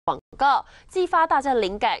告，激发大家的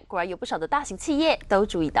灵感。果然有不少的大型企业都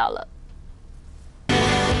注意到了。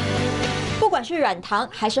 不管是软糖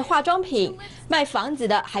还是化妆品，卖房子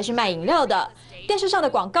的还是卖饮料的，电视上的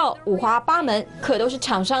广告五花八门，可都是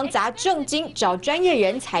厂商砸重金找专业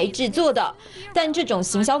人才制作的。但这种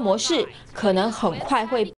行销模式可能很快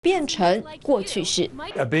会变成过去式。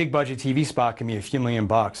A big budget TV spot can be a few million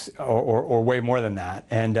bucks or way more than that,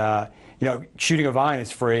 and you know, shooting a Vine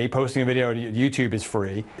is free, posting a video to YouTube is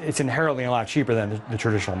free. It's inherently a lot cheaper than the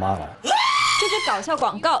traditional model. 这支搞笑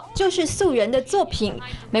广告就是素人的作品。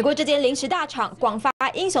美国这间零食大厂广发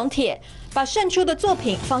英雄帖，把胜出的作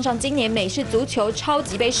品放上今年美式足球超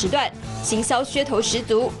级杯时段，行销噱头十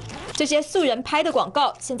足。这些素人拍的广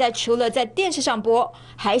告，现在除了在电视上播，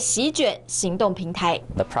还席卷行动平台。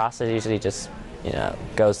The process usually just,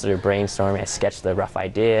 goes through brainstorming. I sketch the rough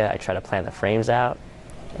idea. I try to plan the frames out,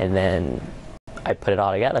 and then I put it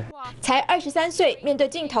all together. 才23岁，面对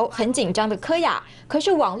镜头很紧张的柯雅，可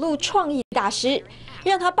是网络创意大师。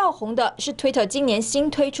让他爆红的是 Twitter 今年新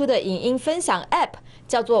推出的影音分享 App，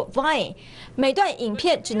 叫做 Vine。每段影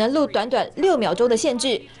片只能录短短6秒钟的限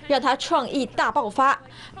制，让他创意大爆发。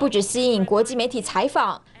不只吸引国际媒体采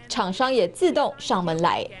访，厂商也自动上门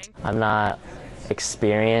来。I'm not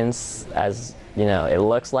experienced as it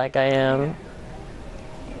looks like I am,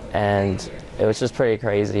 and it was just pretty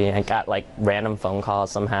crazy. I got like random phone calls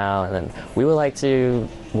somehow, and then we would like to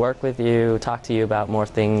work with you, talk to you about more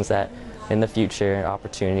things that in the future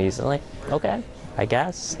opportunities. I'm like, okay, I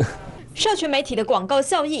guess. 社群媒体的广告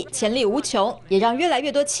效益潜力无穷，也让越来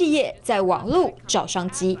越多企业在网络找商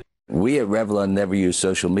机。We at Revlon never use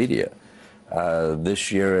social media.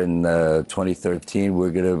 This year in 2013,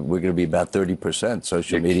 we're gonna be about 30%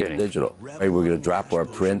 social media and digital. We're gonna drop our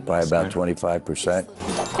print by about 25%.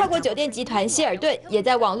 跨国酒店集团希尔顿也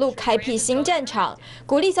在网络开辟新战场，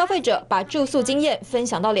鼓励消费者把住宿经验分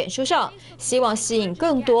享到脸书上，希望吸引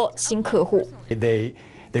更多新客户。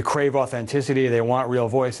They crave authenticity, they want real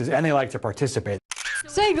voices, and they like to participate.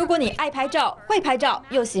 所以，如果你爱拍照、会拍照，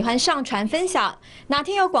又喜欢上传分享，哪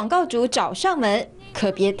天有广告主找上门，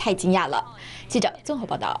可别太惊讶了。记者综合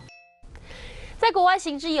报道。在国外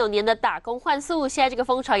行之有年的打工换宿，现在这个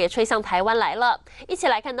风潮也吹向台湾来了。一起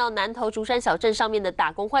来看到南投竹山小镇上面的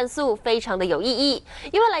打工换宿，非常的有意义。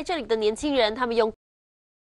因为来这里的年轻人，他们用